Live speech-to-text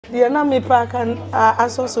The na me pa can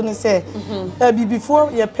also say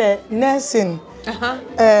before you pay nursing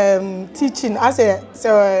teaching as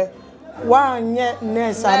a one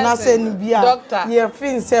nurse and I say doctor you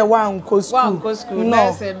fin say one go school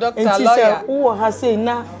no doctor lawyer who has say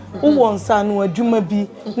na who wants no adwuma bi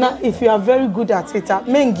na if you are very good at it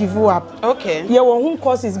men give you up okay you won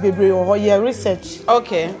courses bebre or your research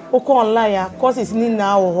okay oko online courses ni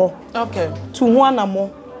na ho okay to one amo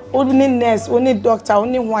only nurse only doctor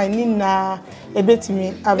only wine ni na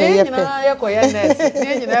ebetimi abeye pe na ye koye nurse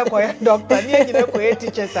ni nyina koye doctor ni nyina koye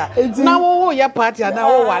teacher sa na wo ya party na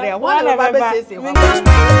wo ware one na ba be sese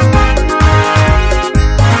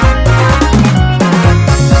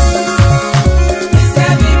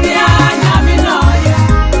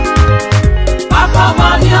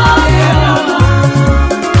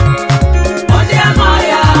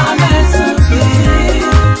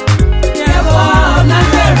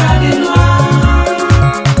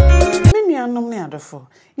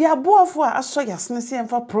ya boafo a aso yasnese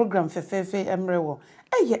emfa program fefefe emrewo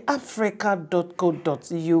eye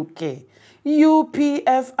africa.co.uk UPFRICA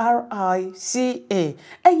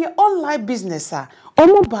eye online business a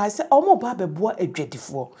omo ba beboa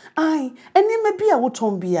adwadifo ai enema bia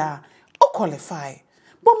woton bia o qualify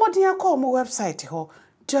bo modin akọ omo website ho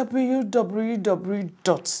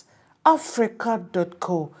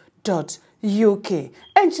www.africa.co.uk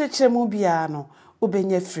enchechemu bia no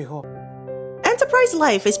obenye free ho. Enterprise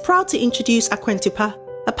Life is proud to introduce Akwentupa,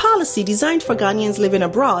 a policy designed for Ghanaians living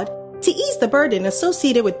abroad to ease the burden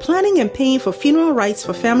associated with planning and paying for funeral rites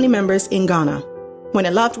for family members in Ghana. When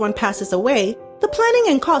a loved one passes away, the planning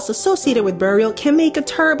and costs associated with burial can make a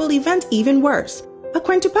terrible event even worse.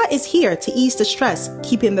 Akwentupa is here to ease the stress,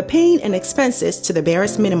 keeping the pain and expenses to the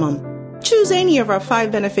barest minimum. Choose any of our 5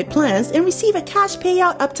 benefit plans and receive a cash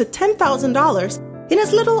payout up to $10,000 in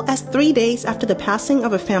as little as 3 days after the passing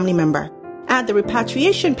of a family member. Add the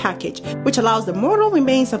repatriation package, which allows the mortal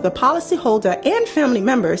remains of the policyholder and family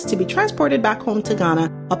members to be transported back home to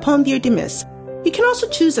Ghana upon their demise. You can also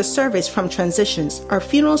choose a service from Transitions, our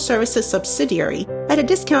funeral services subsidiary, at a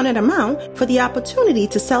discounted amount for the opportunity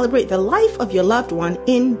to celebrate the life of your loved one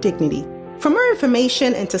in dignity. For more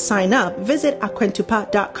information and to sign up, visit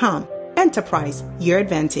akwentupa.com. Enterprise, your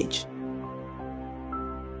advantage.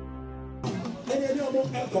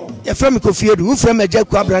 Ya frame ko fiedu wo frame agya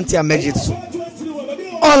ku abranti amagit so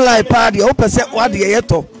online party o pese wade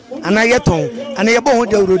yeto ana yeton ana yebo ho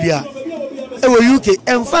dawrodi a e wo UK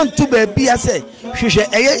enfan to ba bia se hwehwe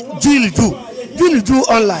eye Juu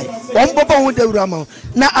online won bobo ho dawru ama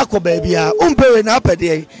na akoba bia o mpewe na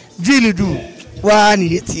apede Juu wa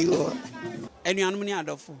ni yeti o enuanum ni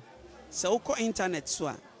adofo se uko internet so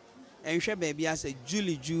a enhwe ba bia se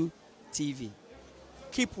Juu TV.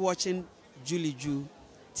 Keep watching Juu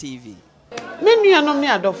TV. Menu anom ni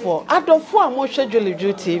adofo a mo hwe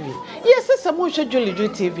Juu TV. Yes, se mo hwe Juu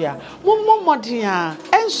TV a mo modin a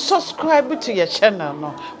and subscribe to your channel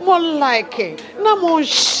no. Mo like na mo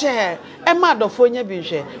share. E ma adofo nya bi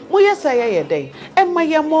hwe. Mo yesa ye dey. E ma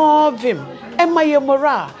ye mo vim. E ma ye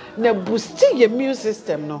mora na boost your immune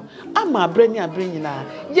system no. Ama abrani na.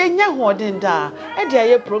 Ye nya hoden da. E dia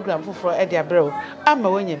ye program foforo e dia brew. Ama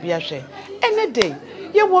wonya bi ahwe. Any day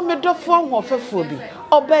ye wo me dofo ahofefo bi.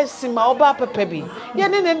 Oba sima oba papa bi ye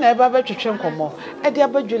ne na eba betwetwe nkomo e de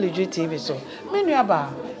aba Juu TV so menu aba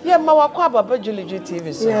ye ma wakọ aba Juu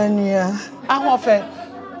TV so ya nua ahofe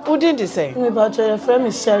udin de say me ba cho your friend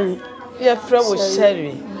is Sherry ye friend wo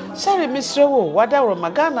Sherry misre wo wada wo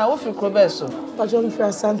magana wo fi krobe so ba jo mi fi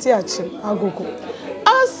Asante Achim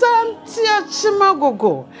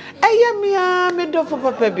Agogo eye mi a me do for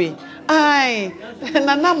papa bi ai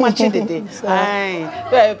nana machi dede ai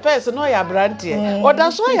person no ya brandie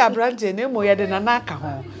oda so ya brandie na emo ye de nana aka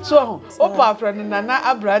ho so opa friend nana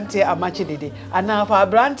abrandie amachi dede ana fa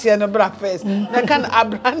brandie no bra first na kan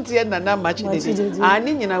abrandie nana machi dede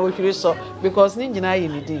ani nyina wo hwiri so because ni nyina ye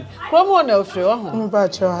ni din promo na ofre ho mba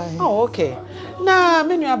cho ai oh okay na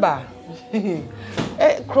menu aba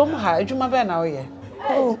krom ha adwuma be na wo ye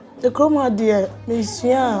oh the chroma dear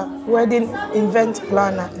Monsieur wedding event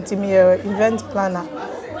planner intimate event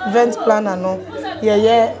planner no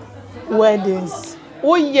yeah weddings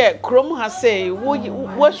oh yeah chroma ha say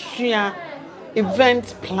what sua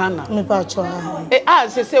event planner me pa cho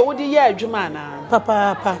say what the year adwuma na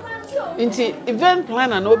papa inti event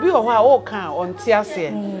planner no obi ho a wo kan onti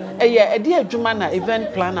ase e de adwuma na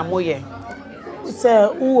event planner mo ye say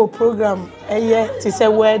who program to say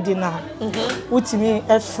wedding na utimi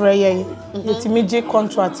efre ye utimi G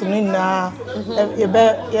contract ni na ye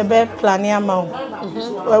be plan amount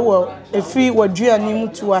well if we were due ani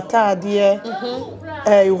mutu atade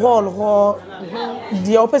hall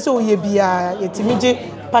the opposite we be a immediate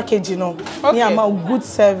package no near my good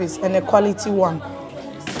service and a quality one.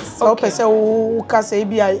 So person who can say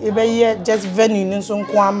be a just venue in some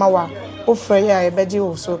kwamawa offer ya a beji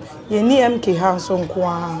also ye ni MK house on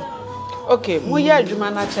kwa. Okay, we are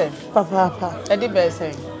Jumana Chen. Papa. Eddie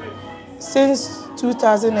Bessing. Since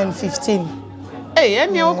 2015. Hey,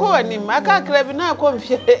 and you go and him. I can't grab now. Come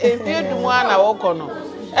here, if you do one, I walk on.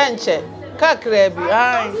 And check. Can't grab you.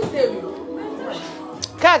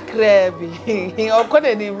 Can't grab you. You're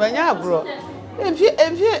calling him, bro. If you,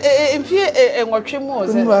 and what you more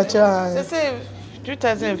say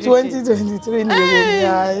 2023.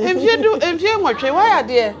 If you do, if you watch, why are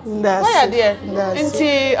there? Why are there?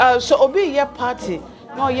 Until so obey your party,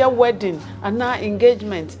 no your wedding, and now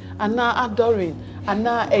engagement, and now adoring, and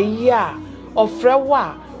now a year.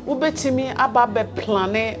 Ofrewa ubetimi ababe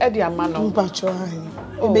plane e dia ma no mpacho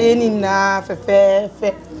obe ni na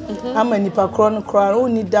fe ama nipa kro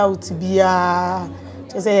oni doubt bia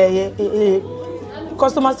say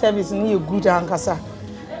customer service ni good ankasa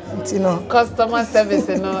ntino customer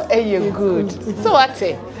service no e good so what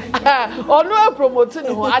ono promote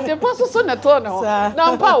no ho adepa so na to no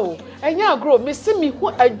na mpa o enya agro me se mi hu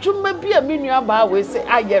adwuma bia menua ba we se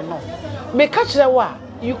aye no me ka kire wa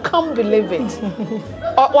you can't believe it.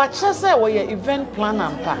 What she say we event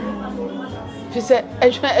planner pa. She say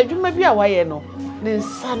edwuma bi a waye no ne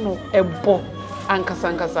nsa no ebo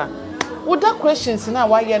ankasa. Would that questions na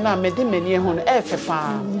waye na mede mani ho no e fe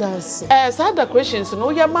pa. That's so that questions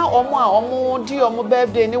no ye ma omo di omo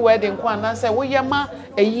birthday ni wedding kwa na say wo ye ma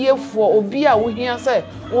eyiefo obi a wo hia say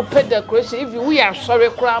wo pay decoration if we are sorry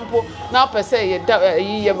crampo na per say ye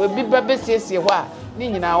bi babesiesie ho a ni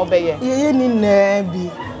nyina obeye ye ni na bi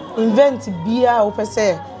invent bia o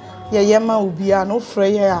pese ye ma obia no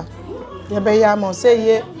frɛ ye a ye be ya mo say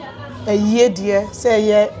ye ye die say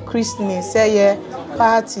ye christening say ye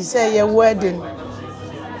party say ye wedding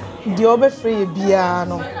di obe frɛ ye bia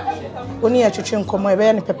no oni atwetwe nkomo e be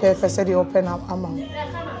ye ne pepe say the open ama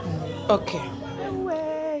okay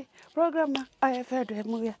we program na I have heard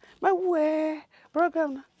mu ya my way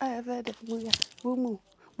program na I have heard mu ya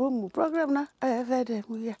bumu program na I have heard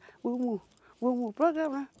mu ya bumu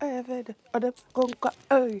program na I have heard odem konka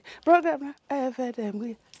program na I have heard mu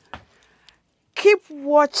ya. Keep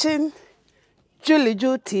watching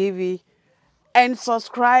Juu TV and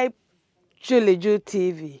subscribe Juu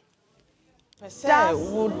TV. Say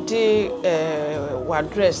would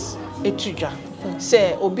address etuja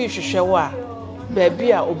say obi hwehwe wa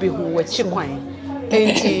baby a obi hu wachi kwan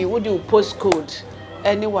enti would postcode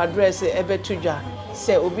any address ebetuja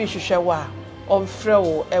say obi hwehwe wa omfrɛ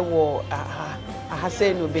wo ewo aha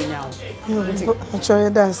say no benya wo actually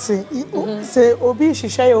that say obi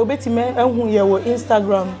hwehwe ye obetime ehun ye wo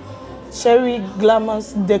Instagram Sherry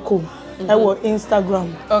Glamour's Deco ewo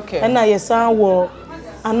Instagram and na yesan wo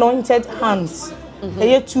anointed hands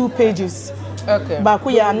e 2 pages back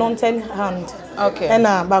we anointed hand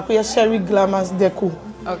and back we Sherry Glamour's Deco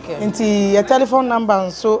nti your telephone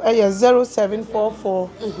number so 0744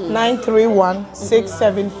 931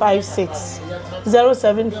 6756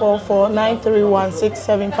 0744 931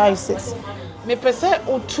 6756 me pese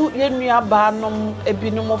otu yenua ba nom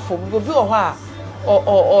ebinom fo obi o ho a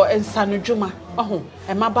o ensanodwuma oho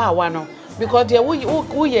e maba wa no because there we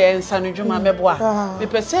ye ensanodwuma meboa me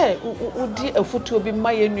pese udi afutu obi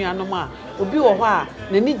ma yenua nom a obi o ho a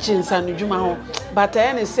na ni gi ensanodwuma ho but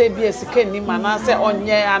I ne say bi esika ni mana say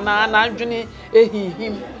onye ana adwene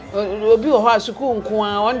ehihim obi o ho a school nko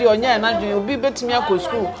a on de onye na adwene obi betimi akọ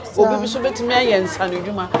school obi bi so betimi aye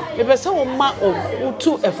ensanodwuma me pese wo ma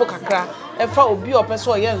utu efo kakra efa obi o pese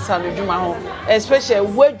o ye ensanodwuma ho especially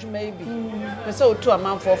wadwuma bi pese otu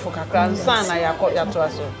amanfo fo kakra nsan na yato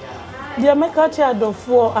aso dia meka cha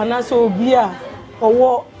dofo anaso obi a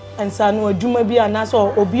owo ensanodwuma bi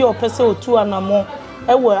anaso obi o pese otu anamo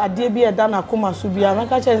ewo ade bi eda na koma so bia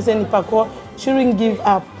meka cha nse nipa ko shouldn't give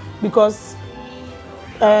up because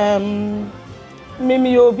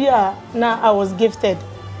mimi obi a na I was gifted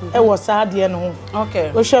ewo sad ye no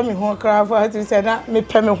o show me ho cry for to say na me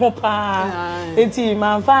pe me ho pa enti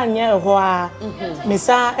man fa anye ho a me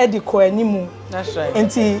sa ediko animu that's right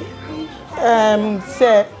enti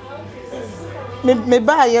say me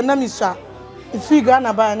ba ye na mi sha if you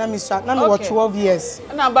Ghana ba na mi sha na me 12 years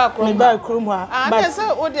na ba krom me ba krom ha but say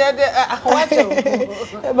o de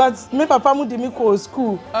but me papa mu di mi ko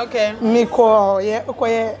school me ko ye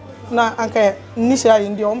na anka initially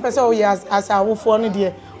ndi o mpese o ye as awofo no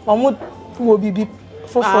de o mu wo bibi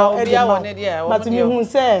fofo e de but me hu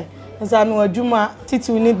say nsa no adwuma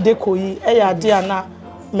titi ni deco yi e ya de ana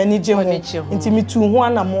manage ho nti me tu ho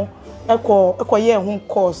anamo eko ye ho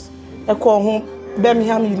course eko ho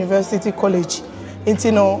Birmingham University College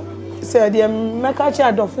nti no say the mekachi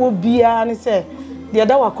adofo bia ne say the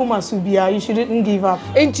other wakuma su bia you shouldn't give up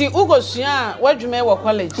nti ugosua wadwume wo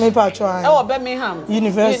college me pa try e wo Birmingham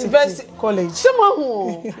University College sema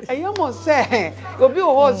ho eyamo say obi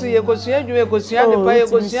wo ho so ye kosua adwume kosua de pa ye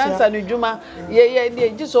kosua sanudwuma ye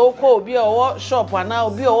giso ko obi o shop ana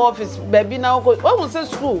obi o office baby na wo say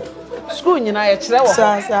school nyina ye kire wo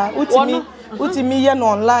sa utimi ye no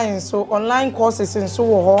online so online courses nso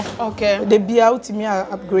wo ho okay the bia utimi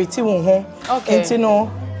upgrade wo ho okay nti no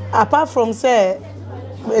apart from say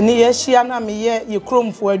ni ye hia na me ye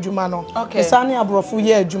chrome for adwuma no sane abrofo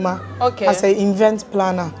ye adwuma as a event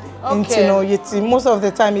planner nti no yeti most of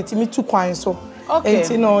the time it me two kwan so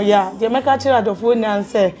nti no yeah the make actually adofo na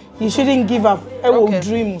say you shouldn't give up e will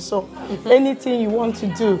dream so anything you want to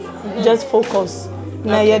do just focus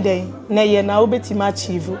na ye dey na ye na obetima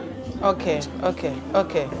achieve. Okay.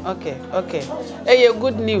 Hey,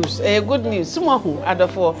 good news. Good news. Sumahu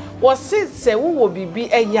adofo. Was say we will be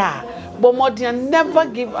a ya, but modern never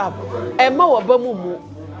give up. Emma wabamumu.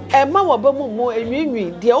 Emma wabamumu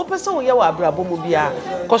emi the opesa wo ye wa abrabo mu bia.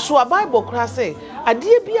 Koso Bible kra say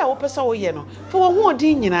ade bia opesa wo ye no. For wo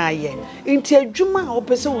odi nyina ye. Nti adwuma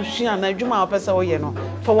opesa wo sua na adwuma opesa wo ye no.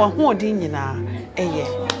 For wo odi nyina eye.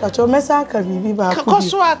 Acho mesa aka bibi ba ko.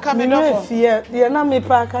 Koso aka me no fear. The na me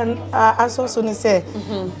pa kan asoso ni say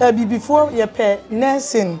before you pay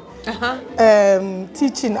nursing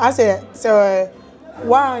teaching as a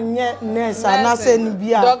one nurse na say ni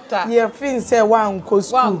bia ye fin say one go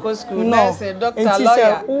school nurse doctor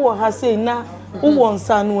lawyer who has say na who wants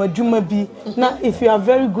no adwuma bi na if you are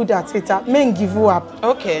very good at it men give you up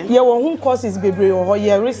ye won courses bebre ho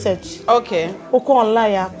ye research oko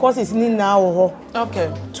online courses ni na ho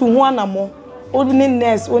to one amo only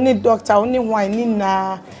nurse only doctor only one ni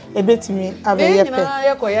na ebetimi abeye pe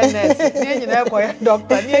ye koye nurse ni nyina koye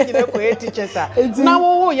doctor ni nyina koye teacher sa na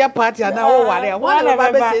wo ya party na wo ware one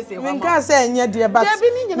ba be say me nka say enye de but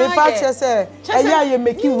me pa che say eya you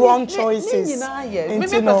make wrong choices ni nyina ye me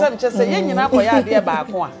person che say ye nyina koye ade ba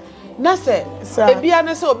ko a na say ebia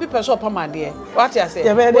na say obi person opamade what you say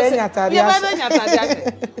ye be de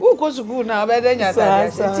nyatade wo ko sugu na be de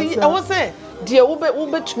nyatade ti e wo say de wo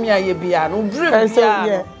betumi aye bia no dream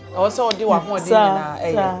bia also di wa ho di na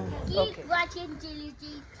okay watching Juu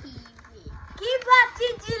TV keep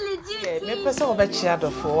watching Juu TV me pesa obechi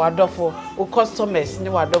adofo o customers ni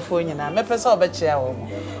wadofo nyina me pesa obechi awo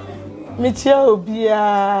me chia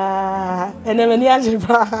obia ene ni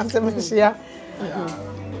ajeba se me chia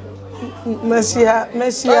Monsieur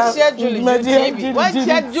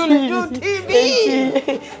Juu TV.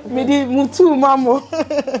 Me di mutu mamo.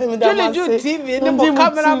 Juu TV ni mo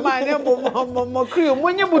cameraman mo crew mo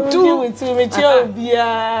nye mutu. Me chia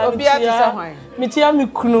obia ti sa hwan. Me chia me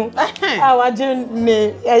kunu. Waje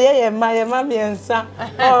ne ye ma me ensa.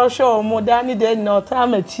 O show mo dani de na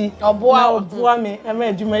otamachi. Oboa me e ma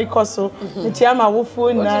adwuma ikoso. Me chia ma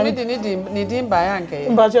wofo na. Ni din ba yanke.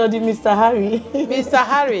 Mbacho di Mr. Harry. Mr.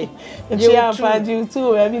 Harry. Chia pa Juu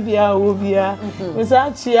tu e bibia wo bia. Me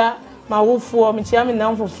sa chia ma wofo me chia me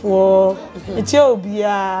namfofo. Me chia obi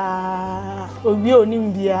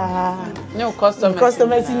onim bia. No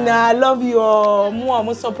customers na I love you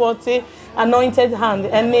mo support Anointed Hand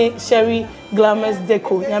and Sherry Glam's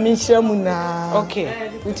Decor. I mean Shamuna. Okay.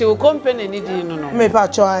 Until company need no. Me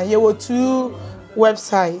patron, you were two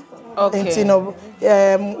website. Okay. Until no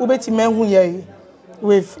ubeti menhu ye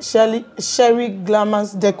with Sherry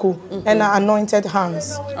Glam's Decor and Anointed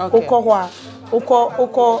Hands. Okay.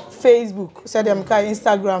 Oko Facebook, say them ka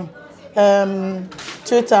Instagram,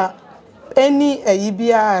 Twitter, any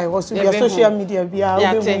EBI or social media bia.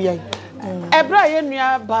 Ebra ye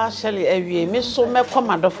nua ba Shelley awie me so me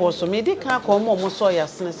command for so me di kan ko mo so ya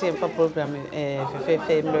sene se mfa program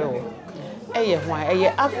fe mrewo eye ho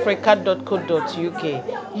eye africa.co.uk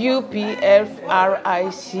UPFRICA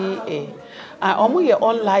omo ye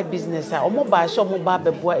online business omo ba so omo ba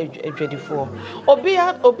beboa adwadifo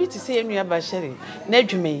obi ti se ye nua ba Shelley na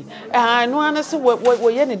adwume no ana se wo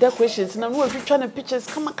ye ne decorations na no atwa na pictures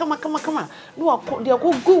kama no de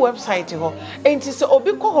go website ho enti se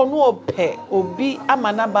obi ko ho no ope obi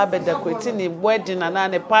amana ba be decorate ni wedding ana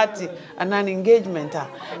ne party ana engagement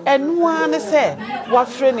eno ana se wa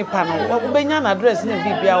frɛ nipa no wo benya na address na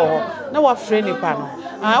bibia ho na wa frɛ nipa no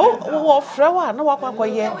wo frɛ wa na wa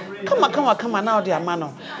kwakoye kama na odi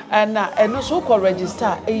amano na eno so ko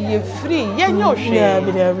register eye free yenye ohwe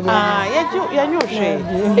yenye ohwe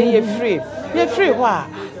eye free ye free wa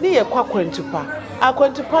ni ye kwakwantupa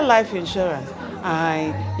akwantupa life insurance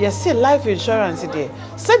Yes, life insurance there.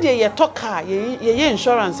 Said ye talk car, ye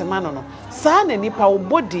insurance man no. San and nipa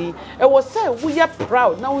body, it was say we are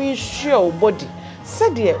proud, now we insure body.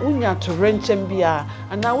 Said ye unya to rent and bia,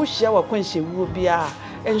 and now we share our quench will be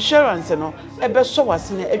insurance no ebe so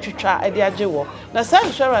wasene etwitwa ede agewo na sa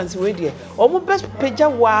insurance we de omo best pagya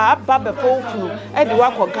wa baba fofunu ede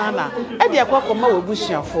wakọ Ghana ede akọkọma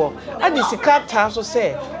webusuafo ade sika taa so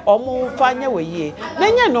se omo fanya weye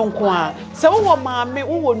na nya no nko a se wo maame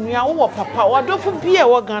wo nua wo papa wadofo bia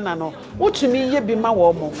wo Ghana no wotumi ye bi ma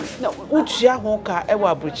wo mo na utua ho ka e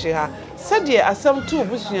wa abruchi ha se de asem tu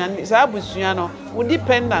obusua sa abusua no wo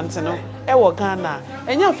dependent no e wo Ghana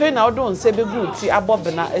enya fe na odo nse be guti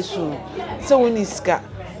abobena esu se woni ska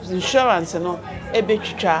insurance no e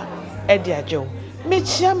betwitwa e de agew me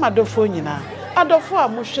chia madofo nyina adofo a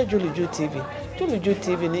mo hwe Juu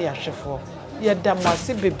TV ne ya hwefo ye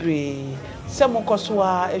damase bebre se mo koso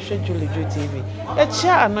a e hwe Juu TV e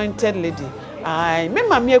chia anointed lady ai me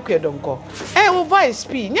mama ekwedomko wo vice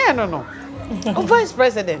p nye no vice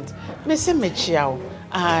president me se me chia o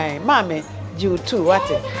ai mama Juu 2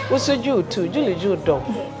 wate wo so Juu 2 Juu do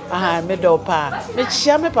me do pa me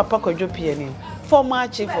chia me papa Kwadwo piani former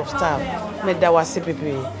chief of staff me da wase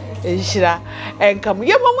pepe enhira enkam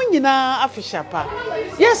ye mamu nyina afisha pa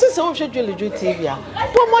yes so wo hwe Juu TV a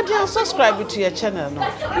do subscribe to your channel no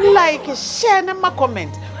like share na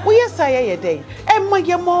comment wo yes aye dey emma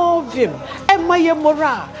ye mo vim emma ye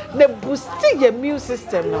mora na boost your immune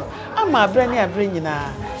system no ama abrani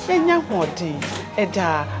nyina enya hoden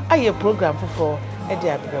eda aye program fofo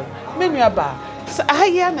ede abro menu aba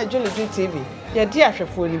aye na Juu TV ye di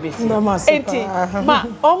ahwefo ni besi enti ma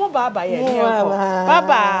omo baba ye bye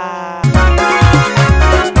bye.